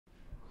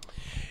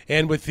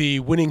And with the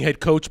winning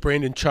head coach,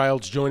 Brandon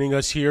Childs, joining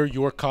us here,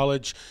 York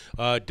College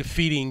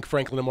defeating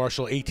Franklin and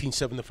Marshall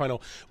 18-7 in the final.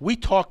 We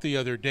talked the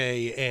other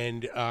day,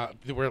 and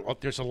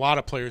there's a lot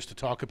of players to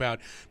talk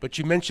about, but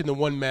you mentioned the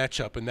one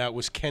matchup, and that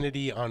was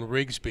Kennedy on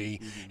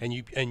Rigsby, and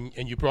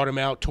you brought him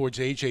out towards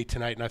AJ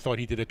tonight, and I thought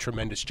he did a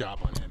tremendous job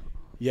on him.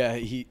 Yeah,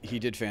 he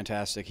did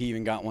fantastic. He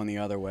even got one the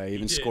other way,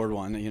 even scored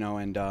one,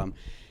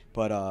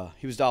 but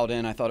he was dialed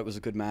in. I thought it was a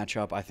good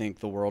matchup. I think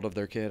the world of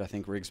their kid. I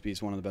think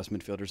Rigsby's one of the best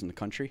midfielders in the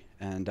country,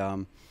 and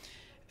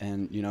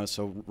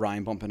so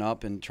Ryan bumping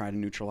up and trying to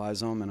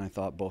neutralize him, and I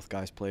thought both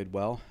guys played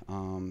well,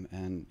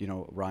 and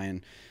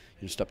Ryan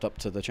stepped up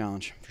to the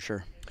challenge for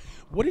sure.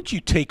 What did you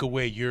take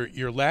away?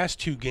 Your last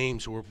two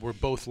games were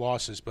both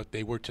losses, but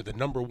they were to the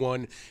number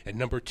 1 and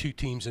number 2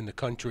 teams in the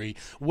country.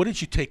 What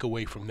did you take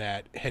away from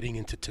that heading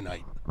into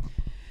tonight?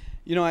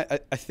 I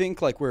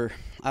think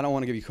I don't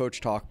want to give you coach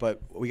talk, but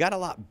we got a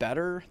lot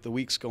better the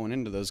weeks going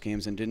into those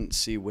games and didn't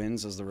see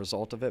wins as the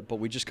result of it. But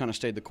we just kind of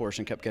stayed the course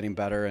and kept getting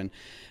better, and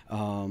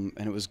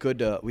it was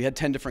good. We had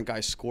 10 different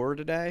guys score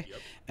today,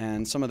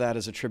 and some of that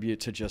is a tribute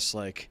to just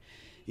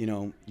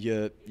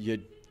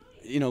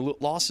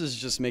losses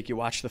just make you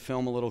watch the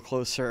film a little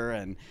closer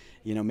and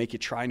make you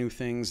try new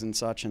things and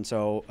such. And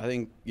so I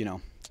think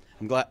I'm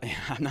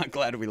not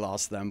glad we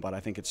lost them, but I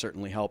think it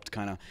certainly helped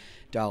kind of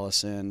dial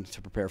us in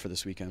to prepare for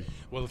this weekend.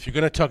 Well, if you're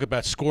going to talk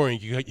about scoring,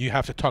 you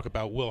have to talk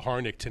about Will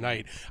Harnick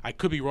tonight. I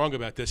could be wrong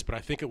about this, but I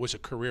think it was a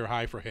career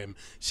high for him.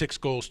 6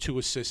 goals, 2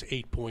 assists,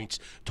 8 points.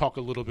 Talk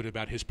a little bit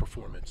about his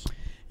performance.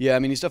 Yeah, I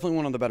mean, he's definitely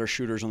one of the better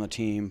shooters on the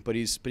team, but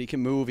he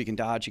can move, he can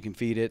dodge, he can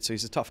feed it, so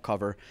he's a tough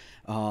cover.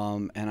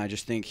 And I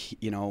just think,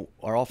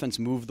 our offense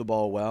moved the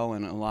ball well,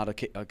 and on a lot of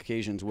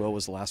occasions, Will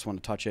was the last one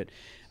to touch it.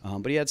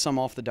 But he had some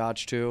off the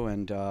dodge too,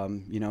 and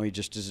he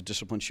just is a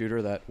disciplined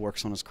shooter that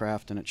works on his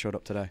craft, and it showed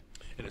up today.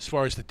 And as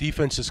far as the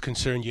defense is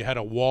concerned, you had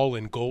a wall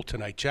in goal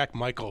tonight. Jack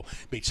Michael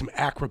made some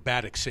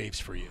acrobatic saves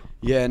for you.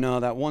 Yeah, no,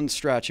 that one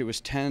stretch, it was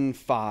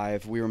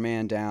 10-5. We were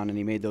man down, and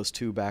he made those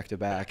 2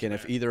 back-to-back. And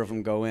if either of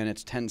them go in,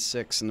 it's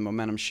 10-6, and the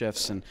momentum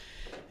shifts, and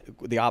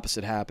the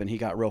opposite happened. He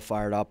got real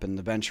fired up, and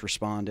the bench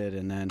responded.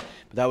 And then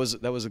but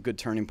that was a good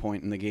turning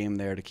point in the game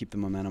there to keep the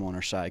momentum on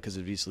our side, because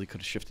it easily could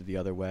have shifted the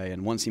other way.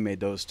 And once he made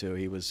those 2,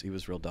 he was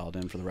real dialed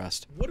in for the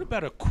rest. What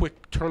about a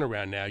quick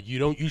turnaround now? You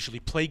don't usually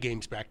play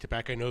games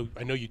back-to-back. I know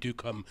you do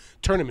come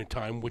tournament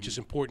time, which is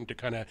important to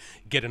kind of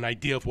get an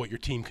idea of what your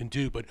team can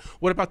do. But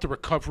what about the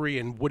recovery,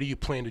 and what do you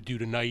plan to do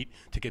tonight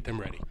to get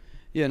them ready?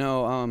 Yeah,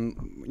 no,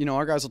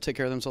 our guys will take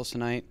care of themselves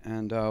tonight,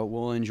 and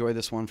we'll enjoy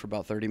this one for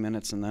about 30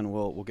 minutes, and then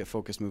we'll get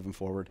focused moving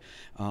forward.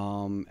 The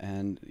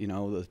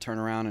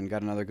turnaround, and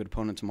got another good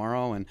opponent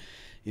tomorrow, and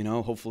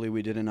hopefully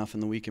we did enough in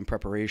the week in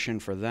preparation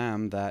for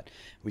them that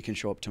we can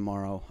show up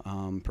tomorrow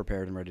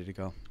prepared and ready to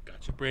go.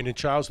 Gotcha. Brandon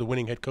Childs, the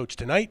winning head coach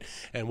tonight,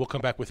 and we'll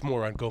come back with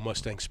more on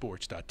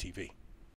GoMustangSports.tv.